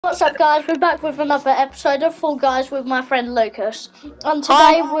What's up, guys? We're back with another episode of Fall Guys with my friend Lucas. And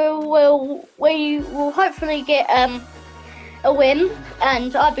today we will hopefully get a win.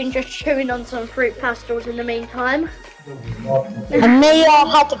 And I've been just chewing on some fruit pastels in the meantime. And me, I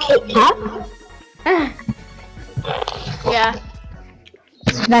had to Kit Kat. Yeah,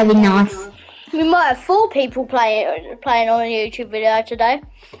 It's very nice. we might have 4 people playing on a YouTube video today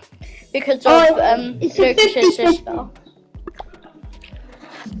because of it's a Lucas's 50-50. sister.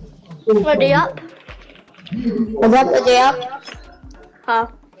 Ready up? Ready up? Huh?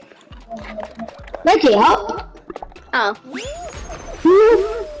 Ready up? Oh.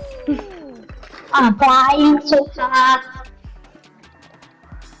 I'm flying so far.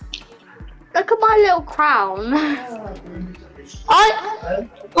 Look at my little crown.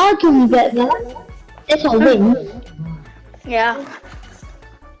 I can get that. If I win. Yeah.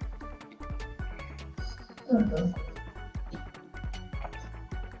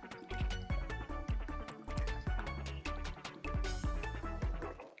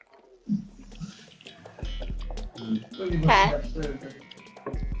 Okay.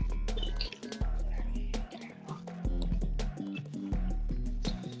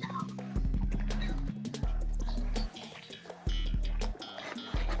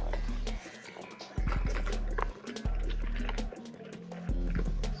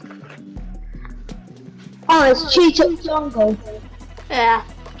 Oh, it's Cheat Up Jungle. Yeah.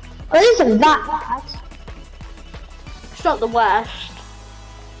 Oh, it isn't that bad. It's not the worst.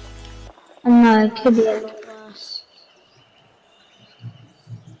 I know, it could be a lot worse.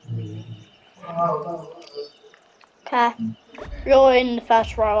 Okay. You're in the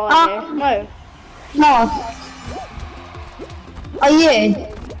first row, aren't you? No. No. Are you?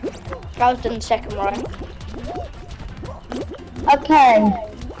 I was in the second row. Okay.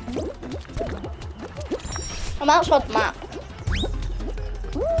 I'm outside the map.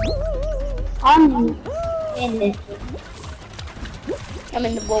 I'm in it. I'm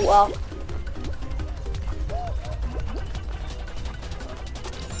in the water.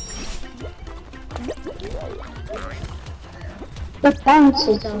 The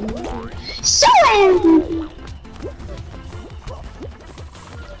bounces on. So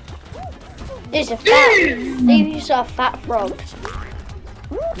These are fat frogs.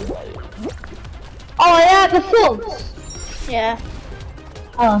 Oh yeah, the frogs. Yeah.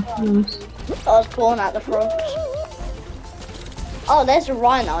 Oh, nice. I was born at the frogs. Oh, there's a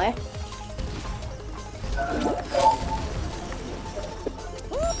rhino.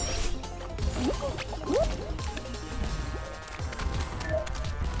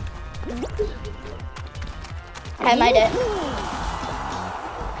 I made it.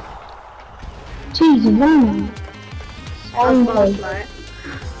 Jesus, man. Oh no. Right.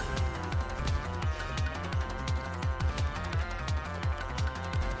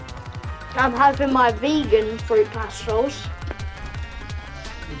 I'm having my vegan fruit pastels.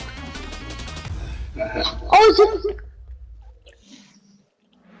 Oh, so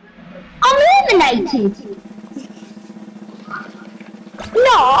I'm eliminated.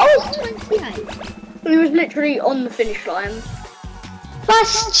 No, I was 28. He was literally on the finish line.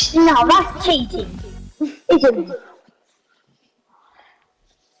 That's cheating, isn't it?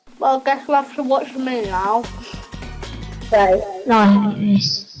 Well, guess we'll have to watch me now. So, no, I hate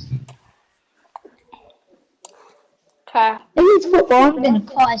this. Okay. If it's football, I'm gonna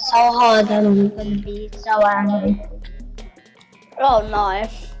cry so hard and I'm gonna be so angry. Oh no.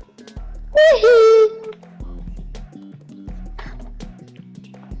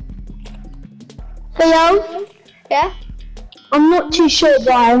 Theo, Yeah? I'm not too sure,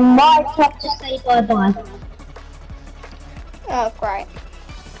 but I might have to say bye-bye. Oh, great.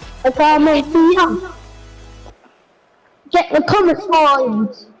 Okay, I'm on Theo. Get the comments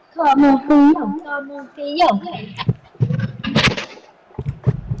lines. Come on, Theo. Come on, Theo.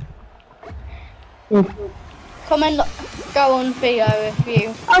 Come and go on Theo if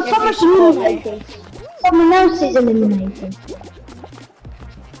you. Oh, if someone's you support me. eliminated. Someone else is eliminated.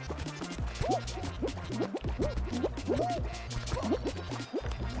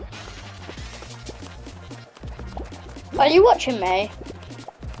 Are you watching me?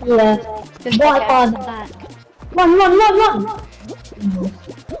 Yeah. There's right by the back. Run!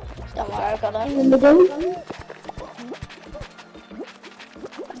 Don't worry, I got it. In the middle.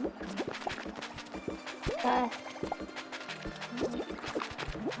 Okay.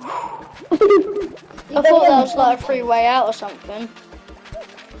 I thought that was like a free way out or something.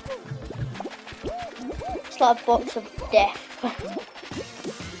 It's like a box of death.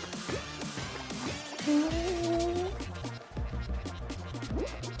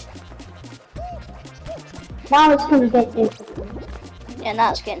 Now it's gonna get difficult. Yeah. Yeah,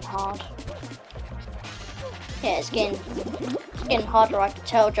 now it's getting hard. Yeah, it's getting harder, I can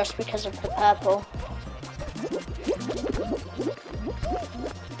tell, just because of the purple.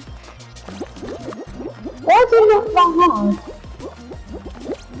 Why is it not that hard?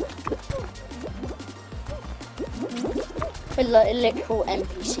 The literal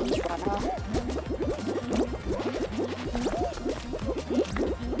NPCs right now.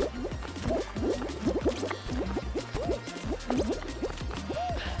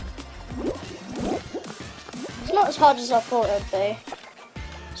 It's not as hard as I thought it would be.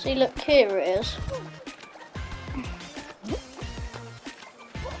 See, look, here it is.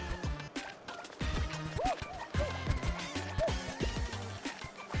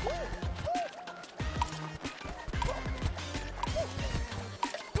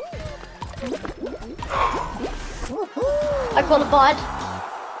 I qualified.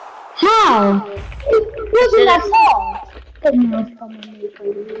 How? It wasn't that hard.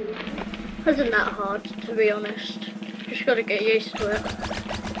 Wasn't that hard, to be honest. Just gotta get used to it.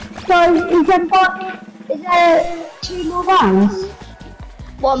 So, is there 2 more rounds?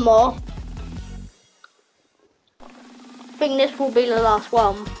 One more. I think this will be the last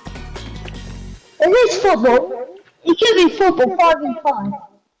one. It is football. It could be football 5 and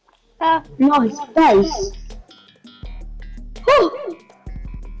 5. Nice base.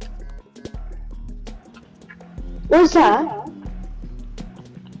 What's that?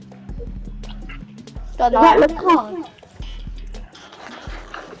 Don't That know. look hard.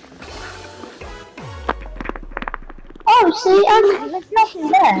 Oh, see, there's nothing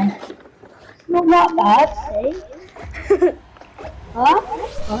there. It's not that bad, see? Huh?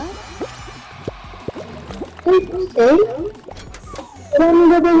 See?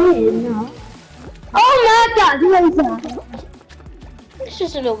 Under here now. Oh my god, laser! It's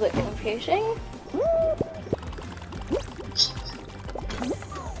just a little bit confusing.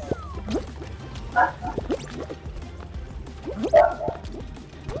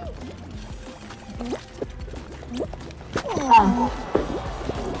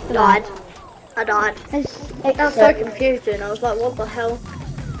 Died. I died. That was so confusing. I was like, what the hell?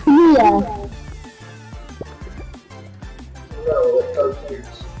 Yeah.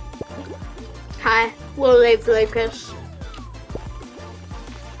 Hi, we'll leave Lucas.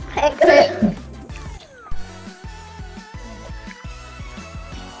 Exit.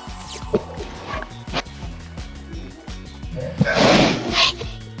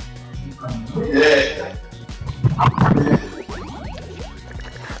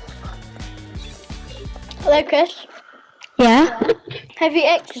 Lucas, Yeah? have you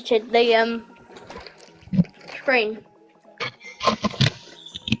exited the screen?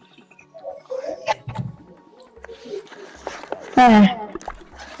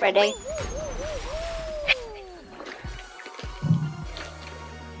 Ready?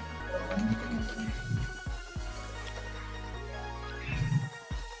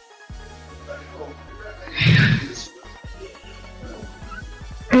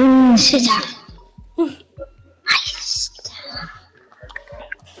 Sit down.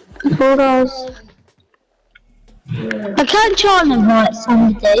 Photos. I can't try and invite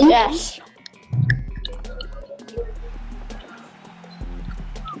somebody. Yes.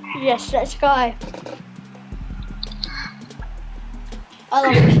 Yes, let's go. I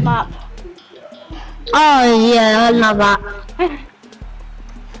love this map. Oh yeah, I love that.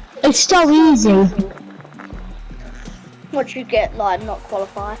 It's so easy. What you get, like, not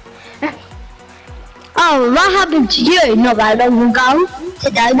qualify. Oh, that happened to you not that long ago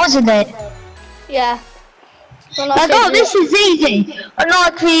today, wasn't it? Yeah. Like, oh, this is easy.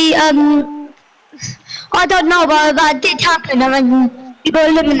 Like the, I don't know, but that did happen and then you got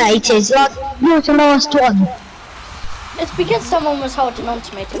eliminated. Like, you were the last one. It's because someone was holding on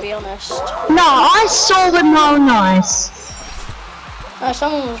to me, to be honest. No, I saw them all nice. No,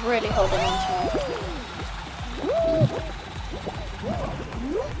 someone was really holding on to me.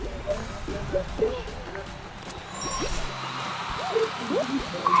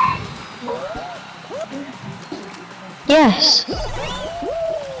 Yes.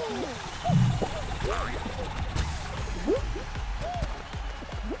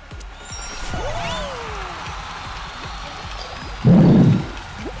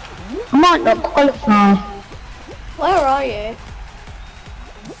 I might not qualify. Where are you?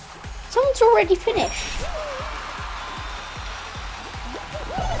 Someone's already finished.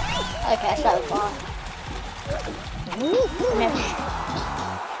 Okay, so far. Finished.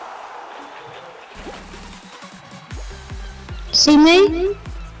 See me?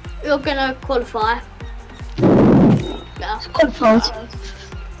 You're gonna qualify. Yeah. Qualified.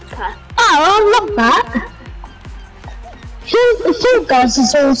 Okay. Oh, I love that. Who Fall Guys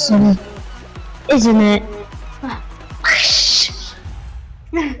is awesome, isn't it?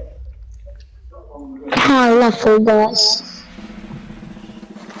 I love Fall Guys.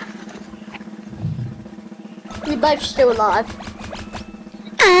 We're both still alive.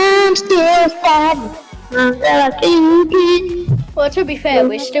 I'm still sad. Well, to be fair,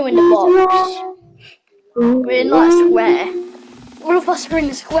 we're still in the box. We're in like a square. All of us are in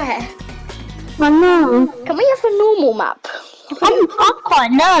the square. I know. Can we have a normal map? I'm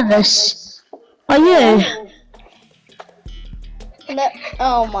quite nervous. Are you?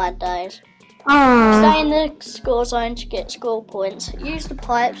 Oh my days. Oh. Stay in the score zone to get score points. Use the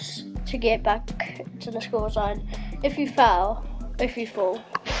pipes to get back to the score zone. If you fall.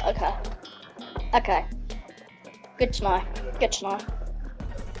 Okay. Okay. Good to know. Good to know.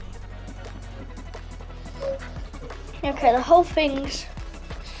 Okay, the whole thing's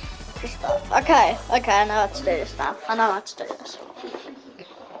just okay, I know how to do this now. I know how to do this.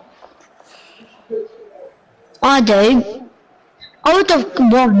 I do. I would have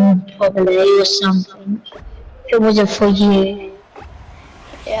won probably or something if it wasn't for you.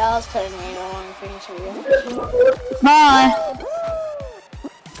 Yeah, I was telling you the wrong thing to you. Bye.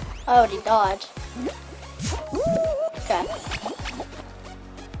 I already died. Okay.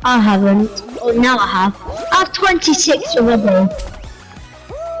 I haven't. Oh, now I have. I have 26 already.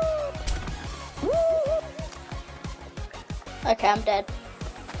 Okay, I'm dead.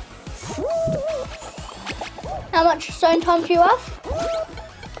 How much stone time do you have?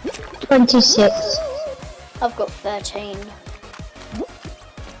 26. I've got 13.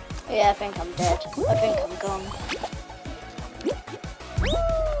 Yeah, I think I'm dead. I think I'm gone.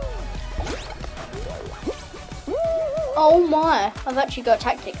 Oh my! I've actually got a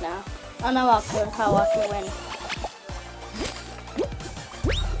tactic now. I know how I can win.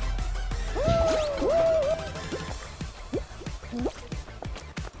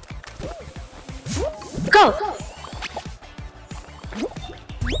 Go!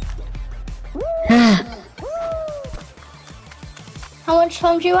 How much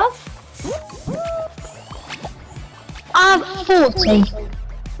time do you have? I have 40.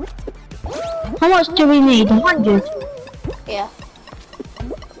 How much do we need? 100? Yeah.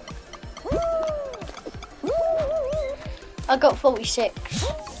 I got 46.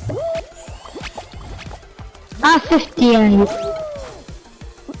 I have 58.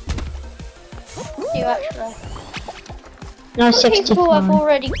 You actually. No, People have 65.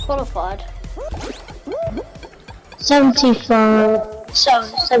 already qualified. 75. So,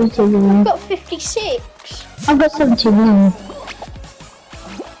 71. I've got 56. I've got 71.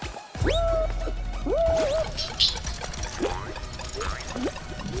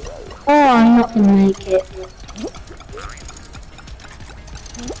 Oh, I'm not gonna make it.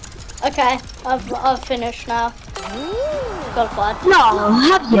 Okay, I've finished now. Qualified. No,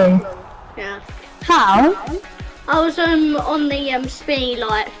 have you? Yeah. How? I was on the spinny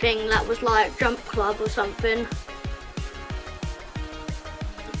light thing that was like Jump Club or something.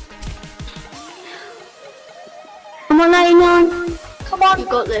 Come on, 89. Come on. You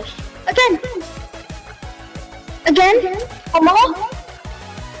got this. Again. Again. Come on.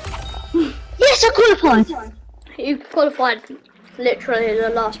 Yes, I qualified. You qualified literally the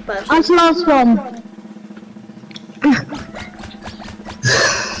last person. I'm the last one.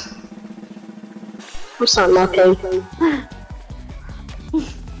 I'm so lucky.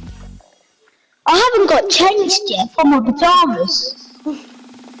 I haven't got changed yet for my pajamas.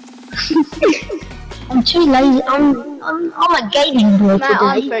 I'm too lazy. I'm a gaming boy Matt,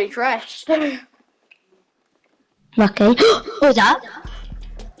 I'm today. very dressed. Lucky. What was that?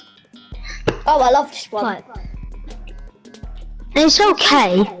 Oh, I love this one. What? It's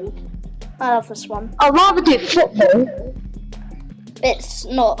okay. I love this one. I'd rather do football. It's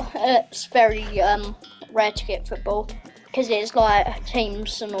not. It's very rare to get football because it's like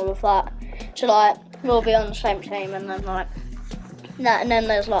teams and all of that. So like we'll be on the same team and then like that, and then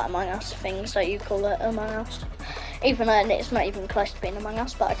there's like Among Us things that you call it Among Us, even though it's not even close to being Among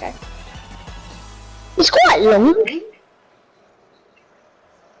Us. But okay. It's quite long.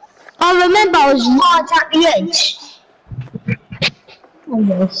 I remember I was right at the edge. Oh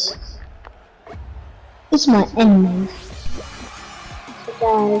yes. This is my enemy.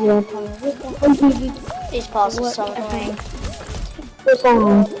 These parts are so annoying. What's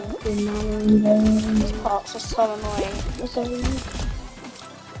on? These parts are so annoying.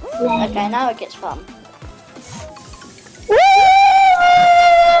 Okay, now it gets fun.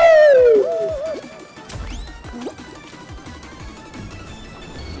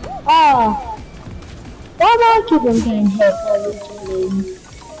 Oh. Why do I keep on getting hit by this balloon?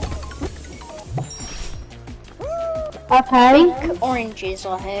 Okay. Big oranges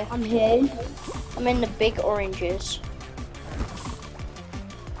are here. I'm here. I'm in the big oranges.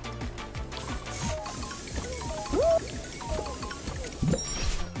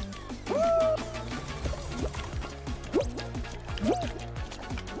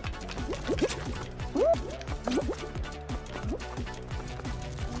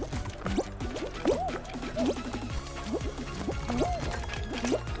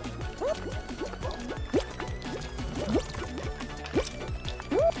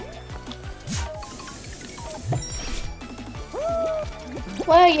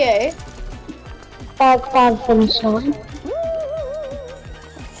 Where are you? Bad finish line.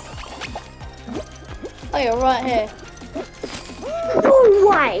 Oh, you're right here. No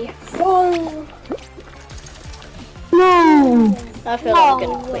way! No! I feel like I'm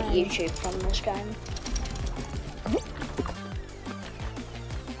gonna quit YouTube from this game.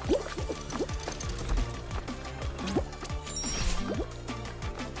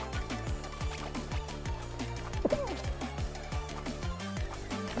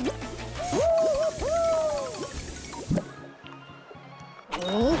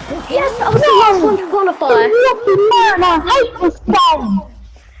 Yes, I was the last one to qualify. Man, I hate this game.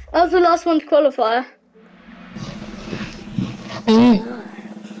 I was the last one to qualify.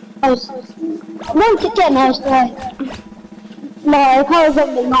 Once again, I was like, no, I was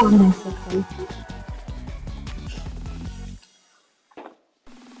on the line.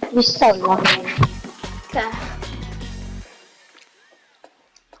 You're so lucky. Okay.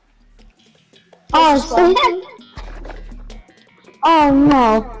 Oh, so that. Oh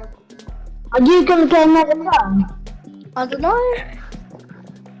no. Are you gonna get another turn? I don't know.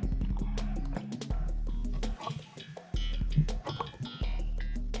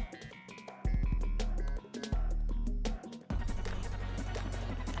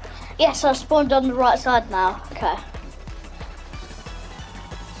 Yes, I spawned on the right side now. Okay.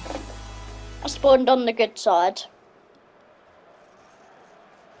 I spawned on the good side.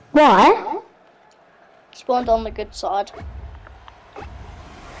 Why? Spawned on the good side.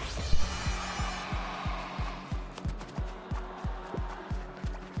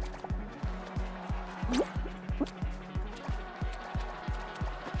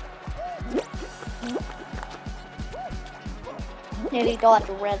 Nearly died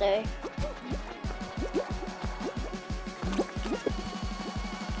already.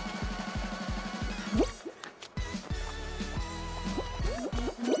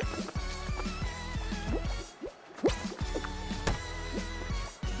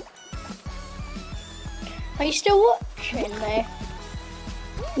 Are you still watching me?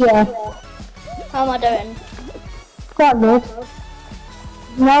 Yeah. How am I doing? Quite good.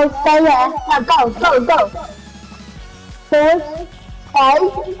 No, stay there. Now go, go, go. 4, 5.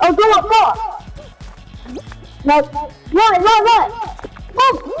 Oh, go up, go up. No, right.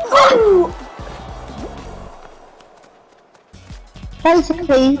 Oh.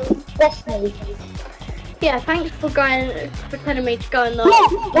 Basically, destiny. Yeah, thanks for telling me to go in the. Yeah,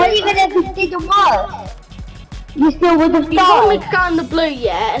 not even if it didn't work. You still would have You told me died. to go in the blue,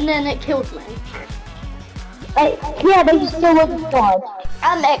 yeah, and then it killed me. Yeah, but you still would have died.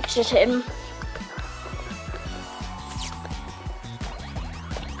 I'm exiting.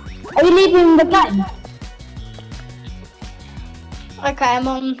 Are you leaving the game? Okay, I'm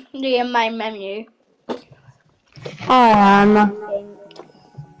on the main menu. I am.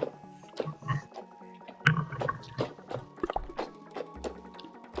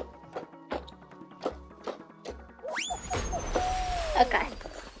 Okay.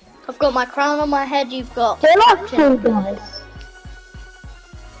 I've got my crown on my head, you've got... They're not cool, guys.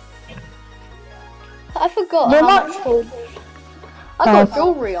 I forgot They're how not much... cool. I got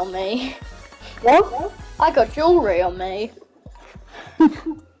jewellery on me. What? I got jewellery on me.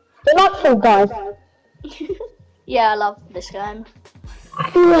 They're not cool, guys. Yeah, I love this game.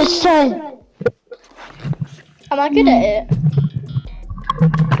 USA. Am I good at it?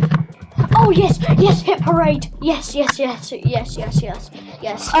 Oh yes, yes, hit parade. Yes. Ah.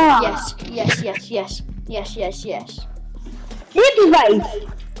 Yes.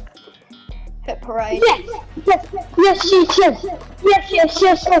 Hit parade. Hit parade.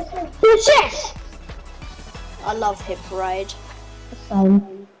 Yes. I love hit parade.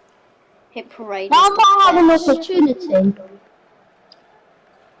 Same. Hit parade. Now is the I have an best. opportunity.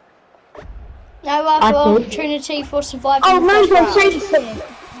 Now I have an opportunity for surviving Oh, the man, first round. Shape's here.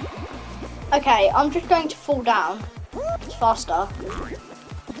 Okay, I'm just going to fall down. It's faster.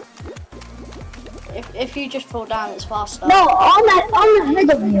 If you just fall down, it's faster. No, I'm ahead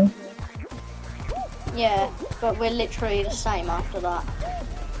of you. Yeah, but we're literally the same after that.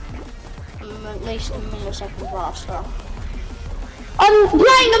 I'm at least a millisecond faster. I'm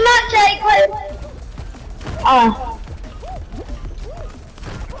playing a match, Clem.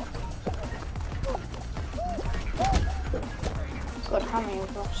 God, how many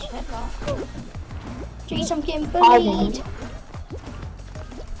of us hit that? Jeez, I'm getting bullied.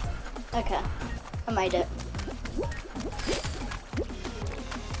 Okay, I made it.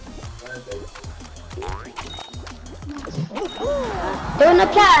 Do you wanna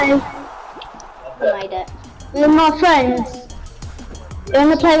play? I made it. With my friends. Do you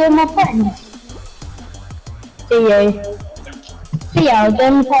wanna play with my friends? Do you? Theo, do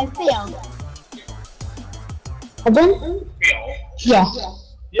you wanna play Theo? Pardon? Yeah. Do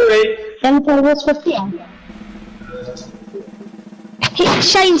you wanna play this with Theo?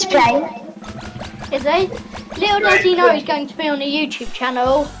 Shane's playing. Is he? Little does he know he's going to be on a YouTube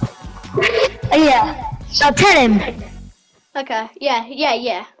channel. Yeah. So tell him. Okay,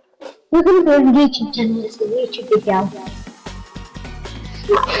 yeah. We're gonna go on a YouTube channel, it's a YouTube video.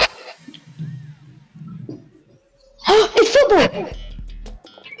 It's football!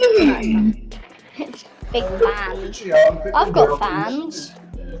 It's big fans. I've got fans.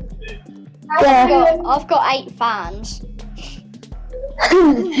 Yeah. I've got 8 fans.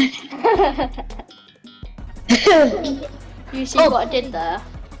 You see what I did there?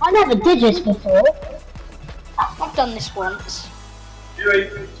 I never did this before. I've done this once.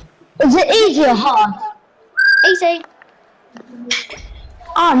 Is it easy or hard? Easy.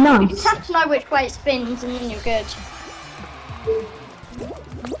 Oh, You nice. just have to know which way it spins and then you're good.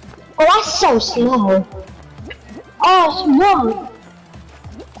 Oh, that's so slow. Oh, no.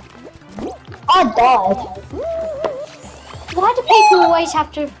 I died. Why do people always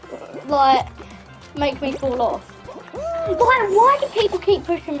have to, like, make me fall off? Why do people keep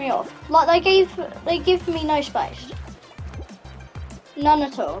pushing me off? Like, they give me no space. None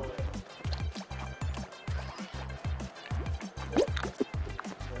at all.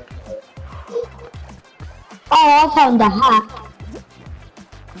 Oh, I found a hat.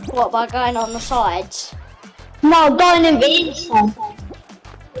 What, by going on the sides? No, going in the inside.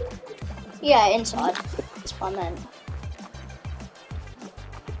 Yeah, inside. That's what I meant.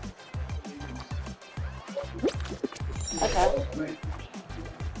 Okay.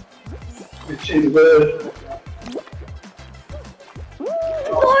 No,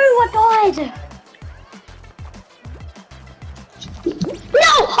 I died!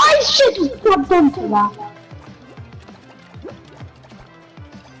 No, I should have grabbed onto that.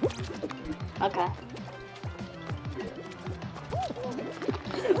 Okay.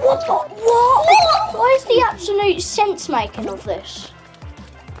 What the? What? What is the absolute sense making of this?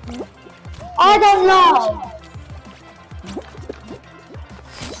 I don't know.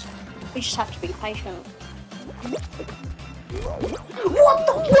 We just have to be patient. What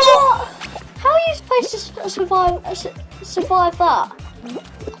the? What? How are you supposed to survive that?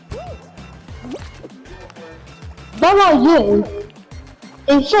 Where are you?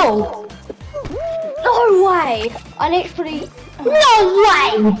 In full? No way! I literally. No way!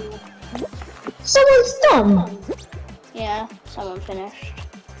 Someone's done. Yeah, someone finished.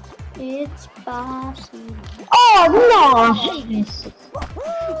 It's bossy. Oh no, I hate this.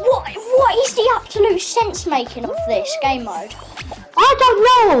 What is the absolute sense making of this game mode? I don't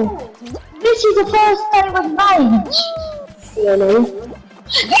know. This is the first day of rage. Really?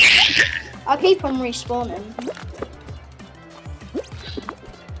 I keep on respawning.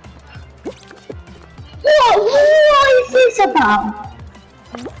 What is this about?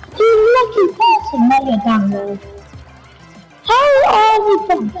 You lucky person that you're down there. How are we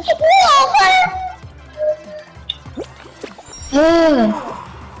done?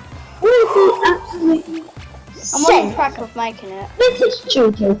 What is the absolute I'm on the track of making it. This is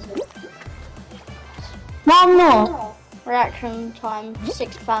stupid. One more. Reaction time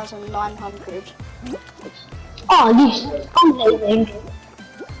 6,900. Oh, yes. Amazing.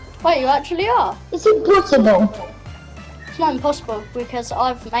 Wait, you actually are? It's impossible. It's not impossible because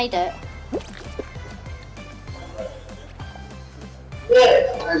I've made it.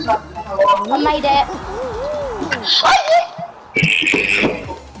 I made it.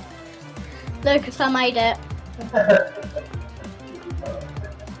 Lucas, I made it.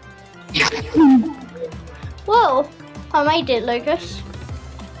 Whoa, I made it, Lucas.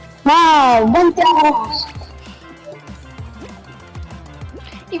 Wow, 1,000.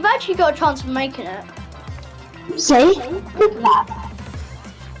 You've actually got a chance of making it. See? Look at that.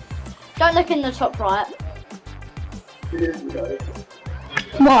 Don't look in the top right.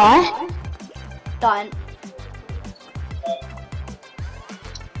 Why? Don't.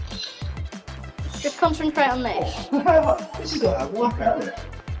 Just concentrate on this.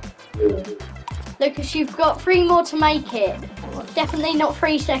 Lucas, you've got 3 more to make it. Definitely not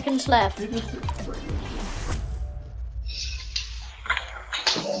 3 seconds left.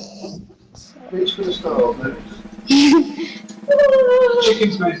 Reach for the star,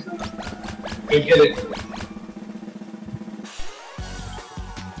 Chicken space. Go get it.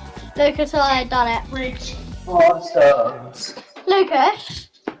 Lucas, I done it. Reach for the stars. Lucas.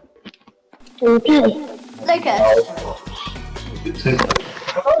 Okay. Lucas.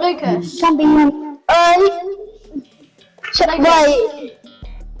 Lucas. Something. So, wait.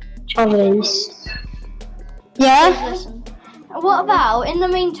 Travis. Yeah. Listen. What about, in the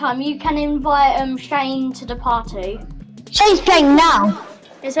meantime, you can invite Shane to the party. Shane's playing now.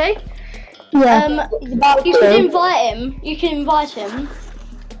 Is he? Yeah. He's about You to. can invite him. You can invite him.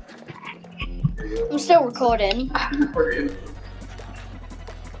 I'm still recording.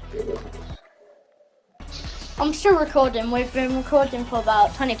 I'm still recording. We've been recording for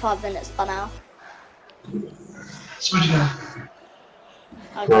about 25 minutes by now. Switch it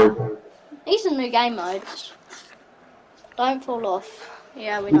out. Okay. These are new game modes. Don't fall off.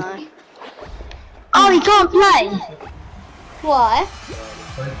 Yeah, we know. Oh, he can't play. Why?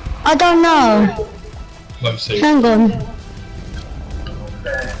 I don't know. Let's see. Hang on.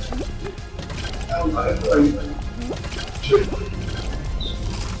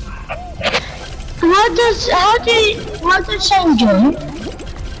 How does Shane join?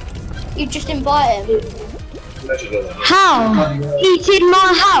 You just invite him. How? He's in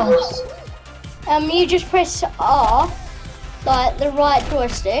my house. You just press R, like the right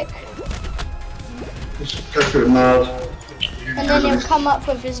joystick, Just go through the mud. and then it'll come up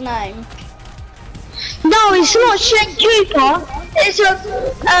with his name. No, it's not Shane Cooper. It's a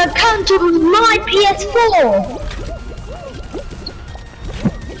account of my PS4.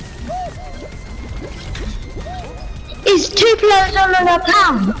 It's 2 players on an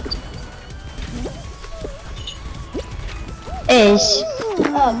account. Is. Oh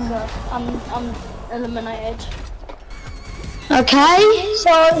god, I'm eliminated. Okay,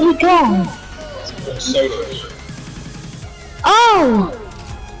 so you can. Oh!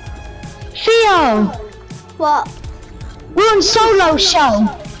 Theo! What? We're on solo show.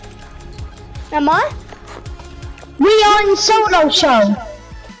 Am I? We are in solo show.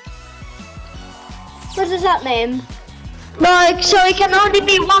 What does that mean? Like, so it can only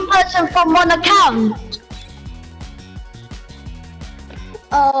be one person from one account.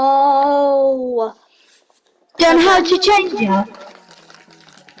 Oh. Then how to change it?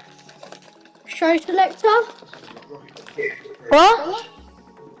 Show selector? What?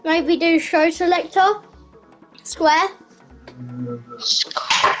 Maybe do show selector? Square?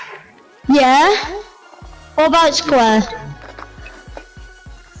 Yeah? What about square?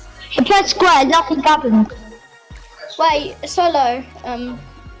 If I press square, nothing happens. Wait, solo.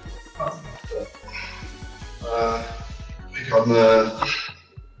 Click on the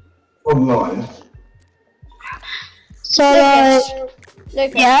online. So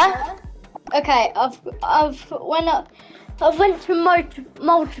Lucas. yeah? Okay, I've went to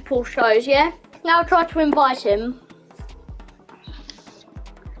multiple shows, yeah? Now I'll try to invite him.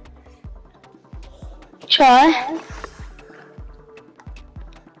 Try.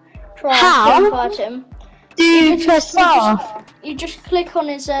 Try How? to invite him. Do you press star? You just click on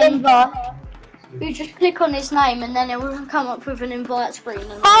his Invite. you just click on his name and then it will come up with an invite screen.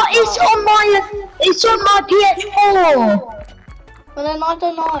 And Oh, it's on my PS4. Well then I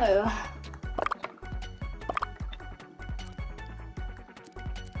don't know.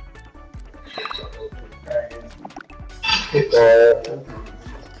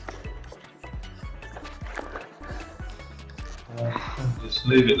 Just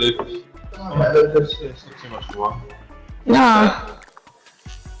leave it, Lucas. Lucas, it's not too much for one. No.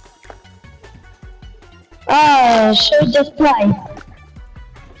 Oh, should just play.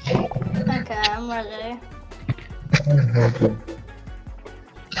 Okay, I'm ready.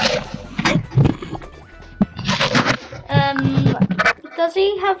 Does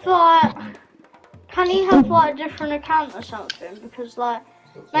he have like? Can he have like a different account or something? Because like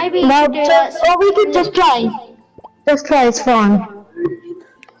maybe he No, could do that. or we could just play. Just play, it's fine.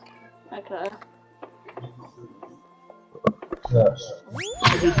 Okay. Yes.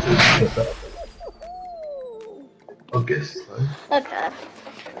 I guess so. Okay.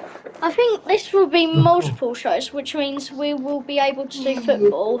 I think this will be multiple shows, which means we will be able to do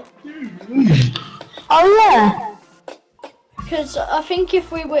football. Oh yeah. Because I think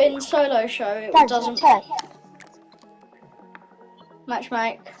if we were in solo show, it doesn't match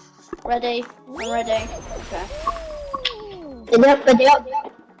make. Ready? I'm ready. Okay. Yep.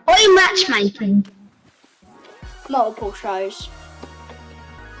 What are you matchmaking? Multiple shows.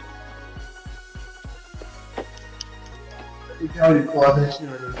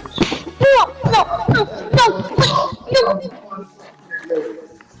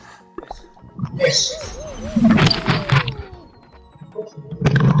 Yes.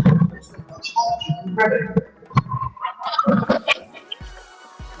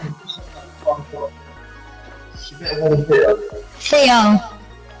 Theo.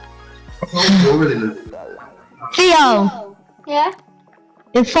 Theo. Yeah?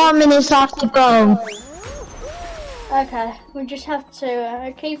 In 4 minutes have to go. Okay, we just have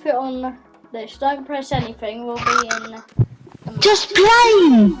to keep it on this. Don't press anything, we'll be in... Just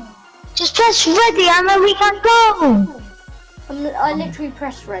play! Just press ready and then we can go! I literally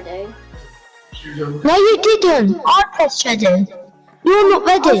pressed ready. No you didn't! I pressed ready. You're not I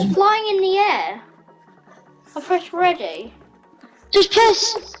ready. was flying in the air. I pressed ready. Just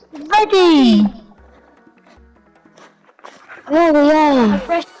press ready! There we I are.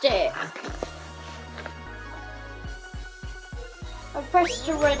 pressed it. I pressed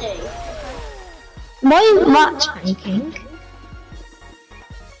the ready. Why are you matchmaking?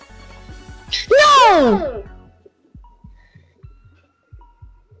 No!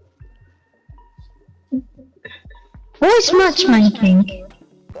 What's matchmaking?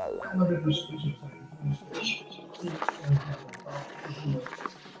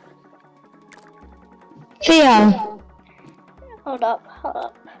 Theo. Hold up, hold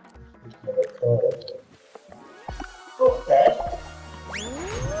up.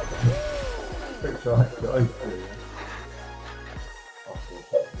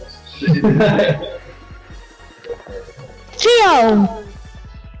 Theo!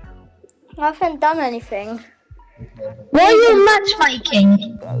 I haven't done anything. Why are you matchmaking?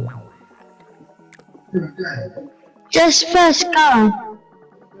 Just first go.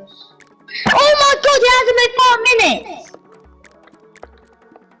 Oh my god, it hasn't been 4 minutes!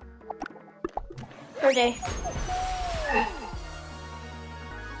 Ready.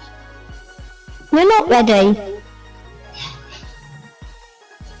 We're not ready.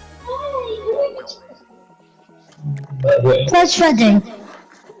 Press ready.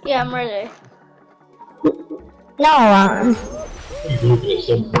 Yeah, I'm ready. No, why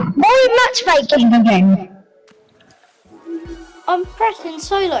are you matchmaking again? I'm pressing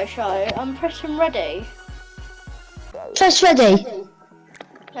solo show. I'm pressing ready. Press ready.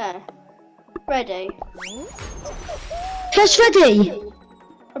 Yeah. Ready. Press ready.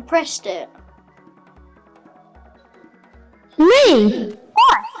 I pressed it. Me?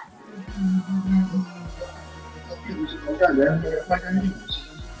 Why?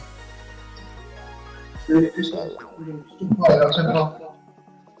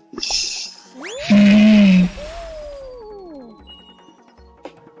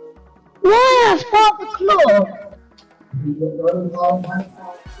 Why have 12 o'clock?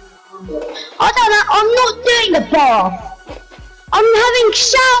 I don't know, I'm not doing the bath. I'm having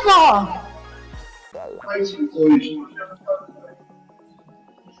shower.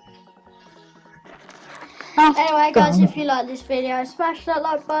 Anyway guys, if you like this video, smash that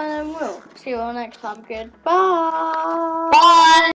like button and we'll see you all next time. Goodbye. Bye.